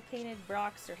hate that whole painted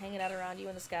rocks are hanging out around you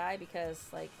in the sky because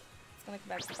like it's gonna come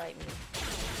back to bite me.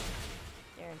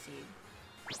 Guaranteed.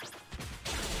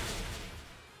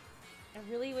 I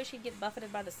really wish he'd get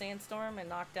buffeted by the sandstorm and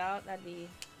knocked out. That'd be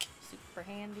super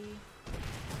handy.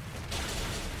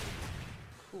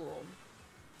 Cool.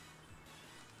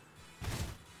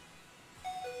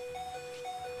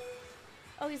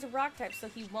 Oh, he's a rock type, so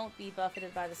he won't be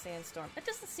buffeted by the sandstorm. That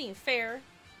doesn't seem fair.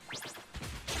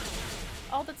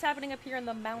 All that's happening up here in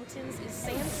the mountains is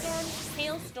sandstorms,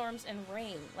 hailstorms, and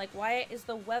rain. Like, why is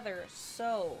the weather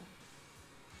so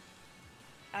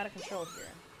out of control here?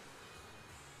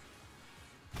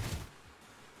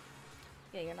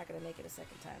 Yeah, you're not gonna make it a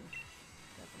second time.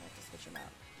 You're gonna have to switch them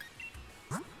out.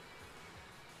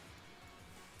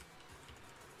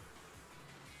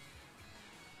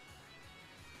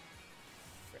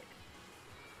 Frick.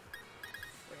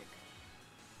 Frick.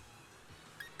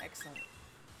 Excellent.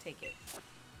 Take it.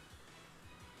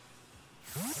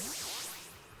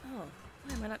 Oh,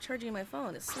 why am I not charging my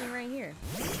phone? It's sitting right here.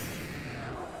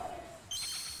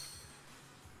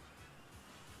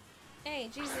 Hey,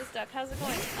 Jesus Duck, how's it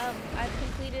going?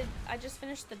 I just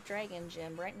finished the Dragon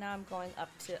Gym. Right now I'm going up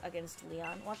against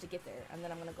Leon. We'll have to get there, and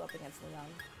then I'm gonna go up against Leon.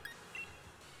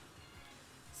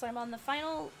 So I'm on the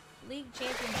final League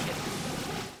Championship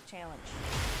challenge.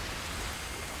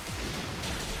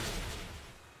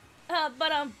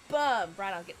 But I'm bummed.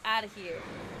 Right on, get out of here.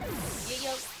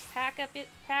 Yo, pack up your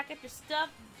stuff,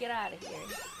 get out of here.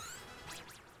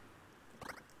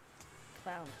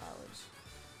 Clown College.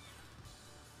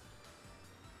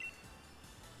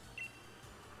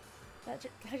 That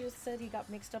guy just said he got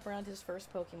mixed up around his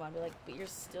first Pokemon. Be like, but you're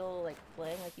still like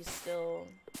playing, like you still.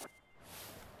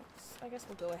 I guess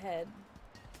we'll go ahead.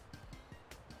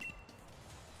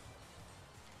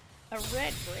 A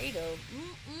red Grado.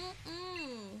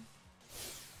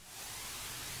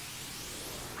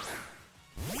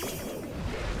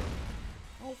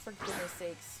 Oh, for goodness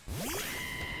sakes. I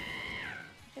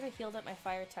could have healed up my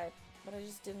fire type, but I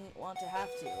just didn't want to have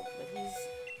to. But he's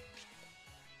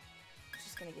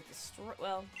just gonna get destroyed.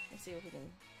 Well, let's see if we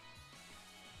can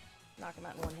knock him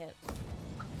out in one hit.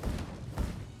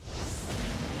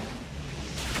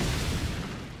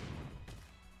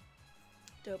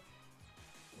 Dope.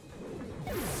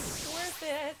 Worth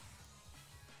it!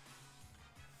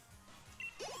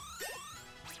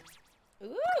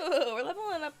 Ooh, we're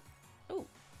leveling up. Ooh,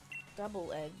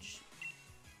 double edge.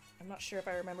 I'm not sure if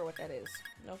I remember what that is.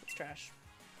 Nope, it's trash.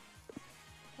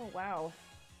 Oh, wow.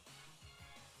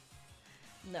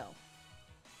 No.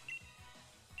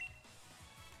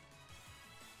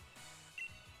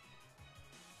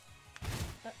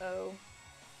 Uh-oh.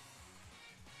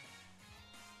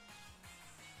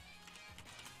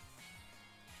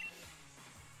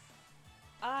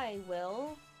 I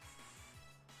will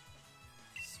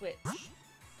switch.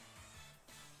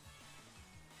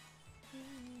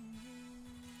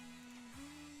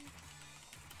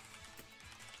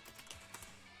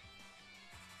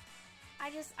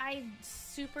 I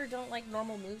super don't like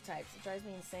normal move types. It drives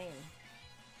me insane.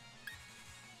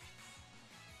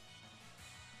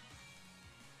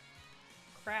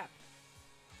 Crap.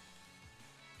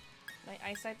 My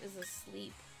ice type is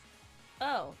asleep.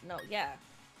 Oh, no, yeah.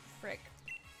 Frick.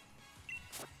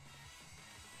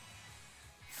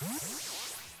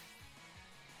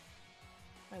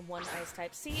 My one ice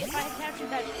type. See, if I had captured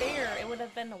that bear, it would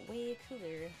have been way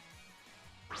cooler.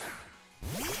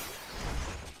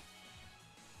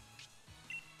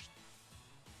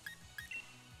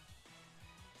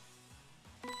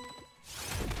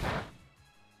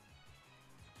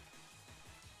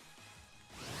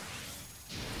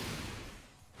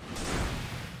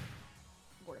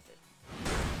 Worth it.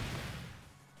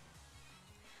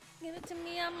 Give it to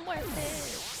me, I'm worth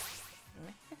it.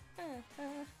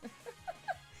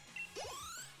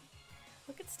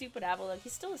 Look at stupid Avalon.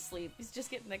 He's still asleep. He's just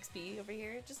getting XP over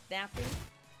here. Just napping.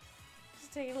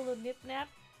 Just taking a little nip nap.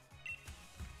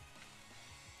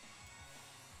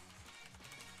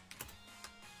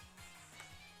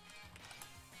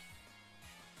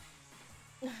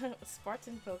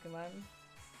 Spartan Pokemon.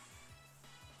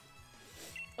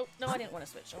 Oh, no, I didn't want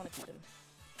to switch. I want to keep him.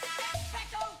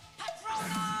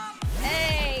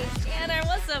 Hey, Shannon,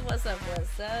 what's up, what's up,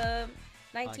 what's up?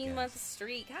 19-month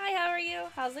streak. Hi, how are you?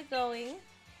 How's it going?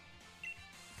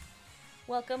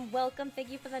 Welcome, welcome. Thank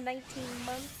you for the 19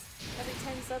 months. Every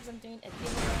 10 subs, I'm doing a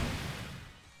giveaway.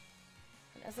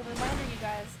 And as a reminder, you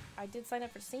guys, I did sign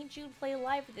up for St. Jude Play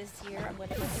Live this year. I'm going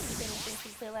to be participating in St.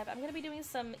 Jude Play Live. I'm going to be doing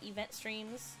some event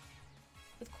streams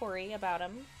with Corey about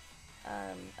them.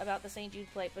 About the St.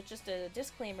 Jude Play, but just a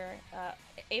disclaimer,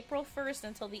 April 1st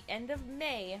until the end of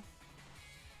May,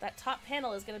 that top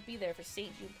panel is going to be there for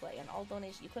St. Jude Play, and all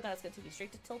donations you click on is going to be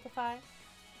straight to Tiltify.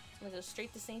 It's going to go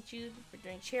straight to St. Jude. We're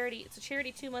doing charity. It's a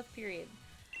charity 2-month period.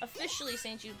 Officially,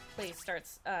 St. Jude Play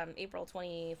starts April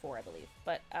 24, I believe,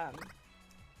 but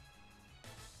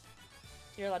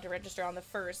you're allowed to register on the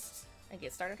 1st and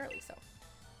get started early, so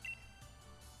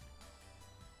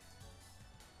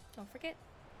don't forget.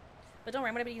 But don't worry,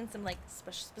 I'm going to be doing some, like,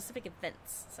 specific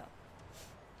events, so.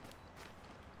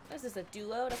 What is this, a duo?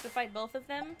 Do I have to fight both of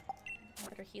them? I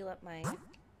better heal up my...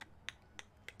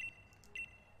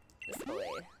 this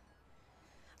boy.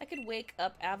 I could wake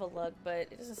up Avalug, but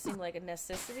it doesn't seem like a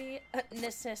necessity.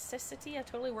 I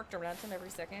totally worked around him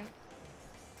every second.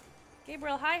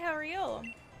 Gabriel, hi, how are you?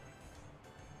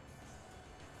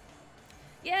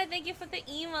 Yeah, thank you for the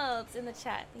emotes in the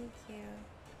chat. Thank you.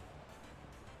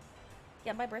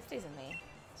 Yeah, my birthday's in May.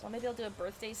 So maybe I'll do a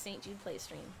birthday St. Jude play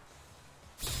stream.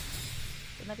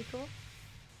 Wouldn't that be cool?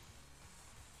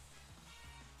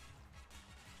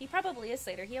 He probably is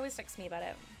Slater. He always texts me about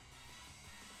it.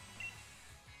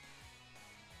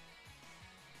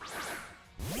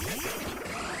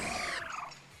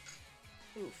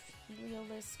 Oof.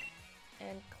 Heliolisk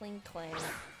and Kling Clang.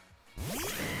 Don't know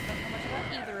much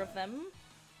about either of them.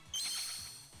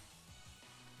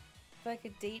 If I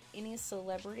could date any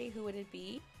celebrity, who would it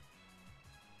be?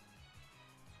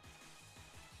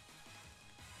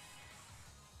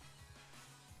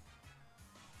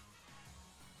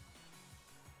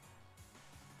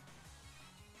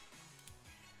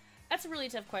 That's a really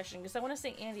tough question, because I want to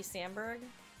say Andy Samberg.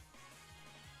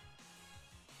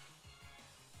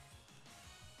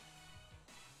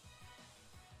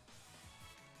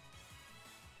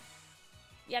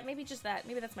 Yeah, maybe just that.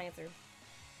 Maybe that's my answer.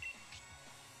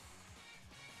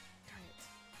 Darn it.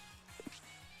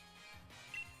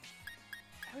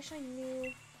 I wish I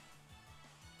knew.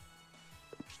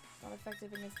 It's not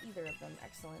effective against either of them.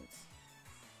 Excellent.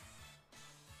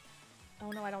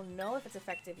 Oh no, I don't know if it's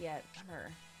effective yet.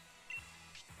 Bummer.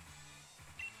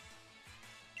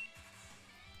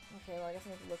 Okay, well I guess I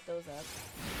need to look those up.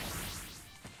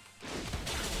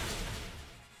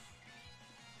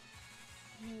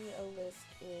 Heliolisk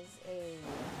is a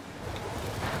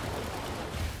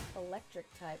electric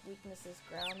type. Weakness is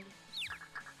ground.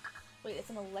 Wait, it's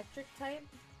an electric type?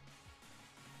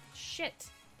 Shit.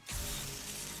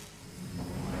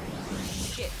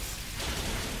 Shit.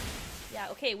 Yeah,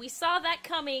 okay, we saw that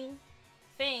coming.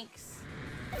 Thanks.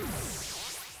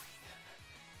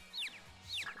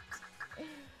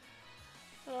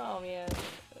 Oh man.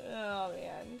 Oh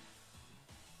man.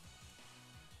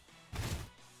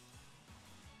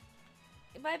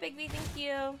 Bye, Big V, thank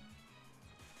you.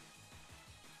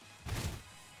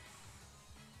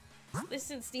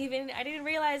 Listen, Steven, I didn't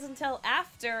realize until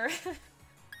after.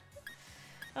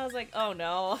 I was like, oh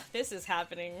no, this is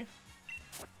happening.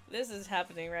 This is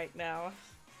happening right now.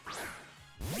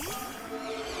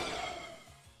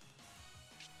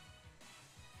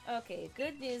 Okay,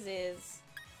 good news is,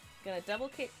 gonna double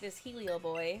kick this Helio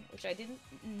boy, which I didn't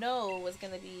know was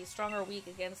gonna be strong or weak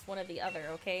against one or the other,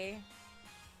 okay?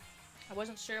 I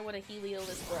wasn't sure what a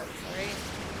Heliolisk was, alright?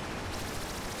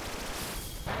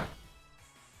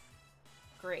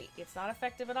 Great. It's not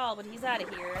effective at all, but he's out of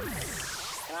here.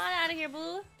 Come on out of here,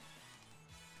 boo!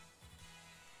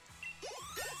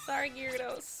 Sorry,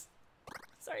 Gyarados.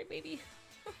 Sorry, baby.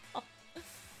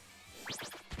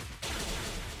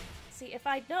 See, if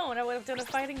I'd known, I would have done a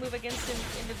fighting move against him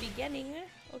in the beginning.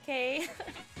 Okay.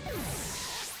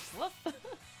 Whoop.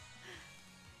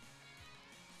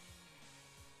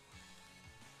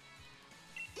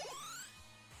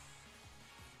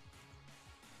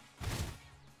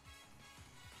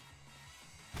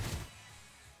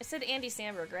 I said Andy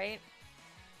Samberg, right?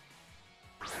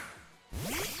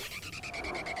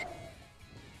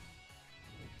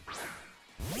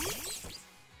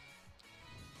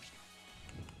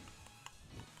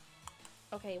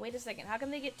 Okay, wait a second. How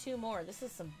come they get 2 more? This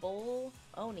is some bull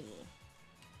oni.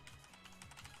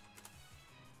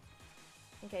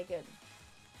 Okay, good.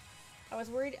 I was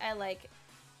worried I, like,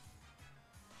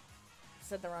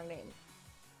 said the wrong name.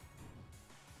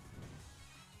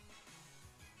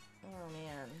 Oh,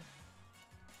 man.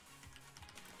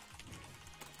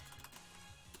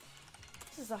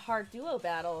 This is a hard duo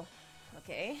battle.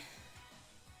 Okay.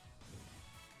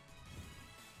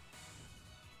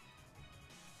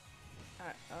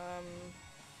 Alright,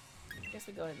 I guess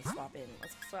we go ahead and swap in.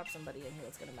 Let's swap somebody in here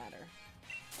that's gonna matter.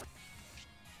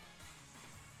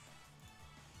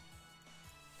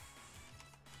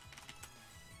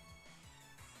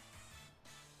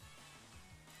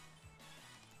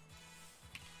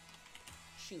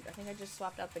 Shoot, I think I just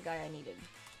swapped out the guy I needed.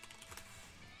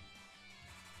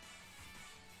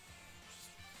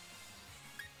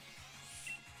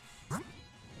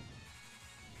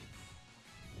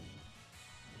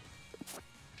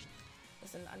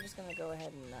 Listen, I'm just gonna go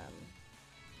ahead and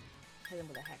hit him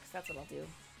with a hex. That's what I'll do.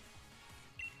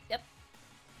 Yep.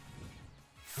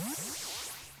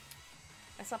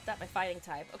 I swapped out my fighting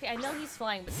type. Okay, I know he's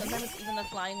flying, but sometimes even the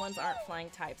flying ones aren't flying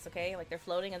types, okay? Like, they're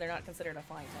floating and they're not considered a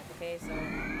flying type, okay? So,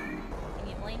 can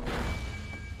you blame me?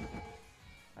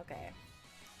 Okay.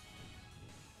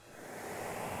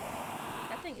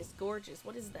 That thing is gorgeous.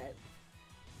 What is that?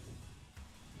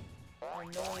 Oh,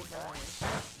 noise. I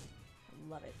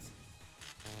love it.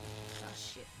 Oh,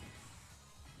 shit.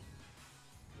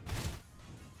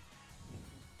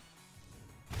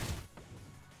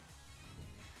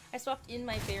 I swapped in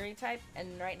my fairy type,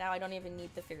 and right now I don't even need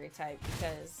the fairy type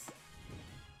because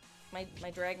my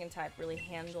dragon type really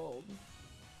handled.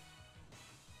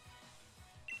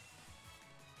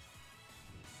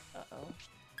 Uh-oh.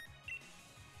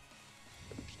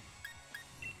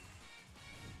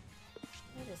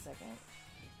 Wait a second.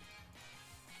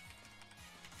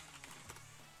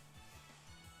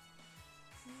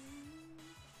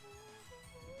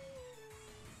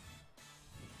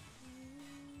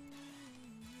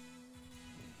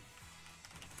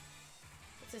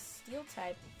 It's a steel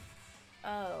type.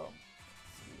 Oh.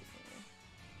 Excuse me.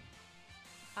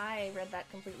 I read that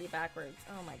completely backwards.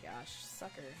 Oh my gosh.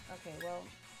 Sucker. Okay, well,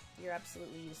 you're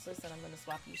absolutely useless, and I'm gonna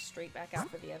swap you straight back out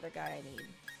for the other guy I need.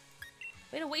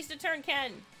 Way to waste a turn,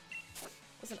 Ken!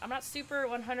 Listen, I'm not super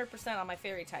 100% on my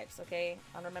fairy types, okay?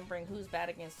 On remembering who's bad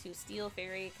against who. Steel,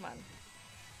 fairy, come on.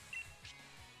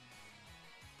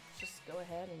 Just go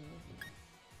ahead and...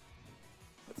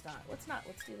 Let's not.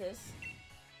 Let's do this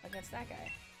against that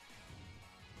guy.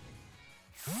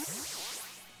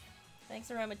 Thanks,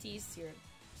 Aromatisse. You're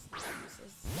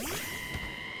useless.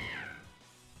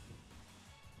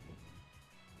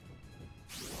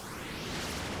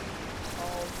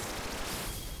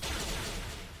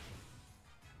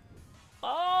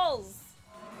 Balls!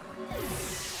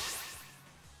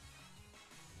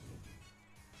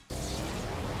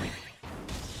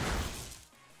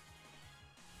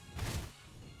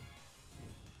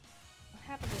 What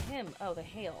happened to him? Oh, the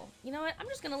hail. You know what? I'm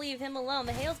just gonna leave him alone.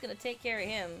 The hail's gonna take care of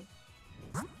him.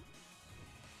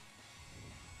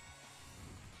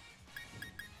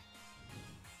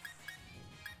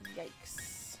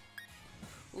 Yikes.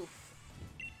 Oof.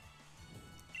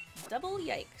 Double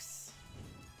yikes.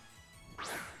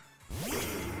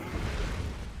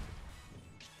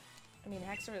 I mean,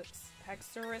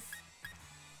 Hexorus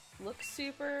looks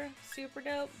super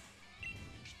dope.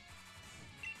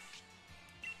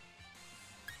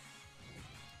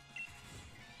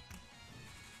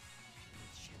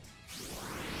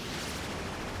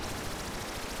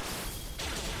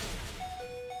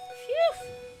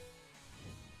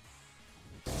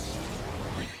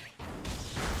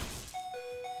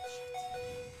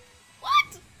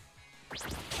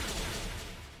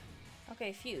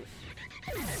 Okay, phew.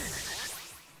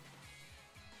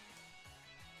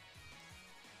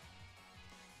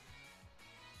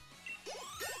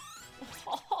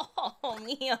 Oh,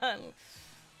 man.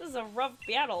 This is a rough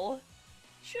battle.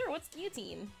 Sure, what's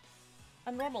guillotine?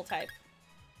 A normal type.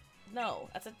 No,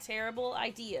 that's a terrible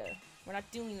idea. We're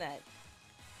not doing that.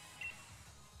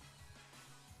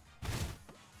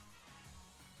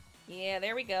 Yeah,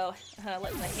 there we go.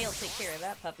 Letting the hail take care of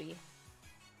that puppy.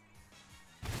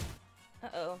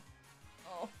 Uh-oh.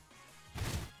 Oh.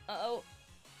 Uh-oh.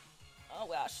 Oh,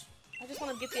 gosh. I just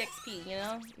want to get the XP, you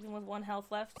know? Even with 1 health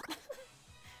left.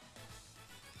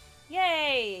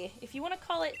 Yay! If you want to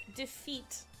call it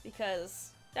defeat,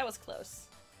 because that was close.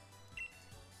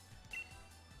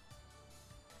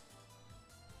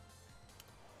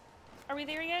 Are we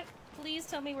there yet? Please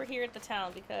tell me we're here at the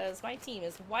town, because my team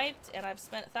is wiped, and I've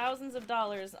spent thousands of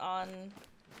dollars on...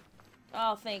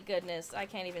 Oh, thank goodness. I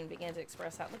can't even begin to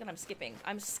express how... Look at I'm skipping.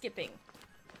 I'm skipping.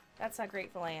 That's how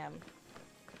grateful I am.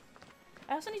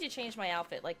 I also need to change my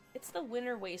outfit. Like, it's the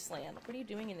winter wasteland. What are you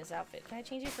doing in this outfit? Can I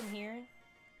change it from here?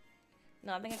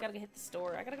 No, I think I gotta hit the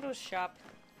store. I gotta go to a shop.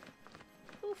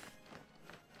 Oof.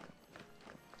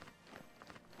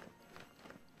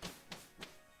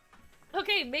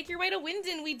 Okay, make your way to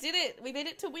WYNDON. We did it. We made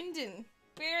it to WYNDON.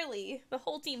 Barely. The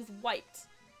whole team's wiped.